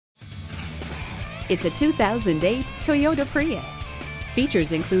It's a 2008 Toyota Prius.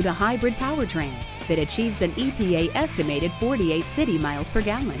 Features include a hybrid powertrain that achieves an EPA estimated 48 city miles per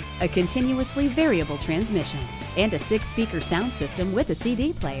gallon, a continuously variable transmission, and a 6-speaker sound system with a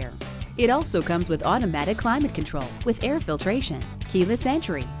CD player. It also comes with automatic climate control with air filtration, keyless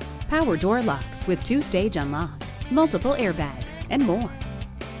entry, power door locks with 2-stage unlock, multiple airbags, and more.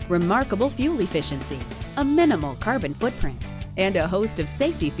 Remarkable fuel efficiency, a minimal carbon footprint, and a host of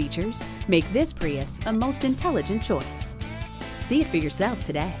safety features make this Prius a most intelligent choice. See it for yourself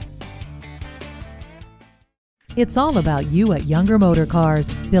today. It's all about you at Younger Motor Cars,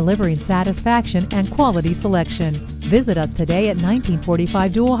 delivering satisfaction and quality selection. Visit us today at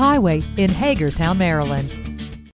 1945 Dual Highway in Hagerstown, Maryland.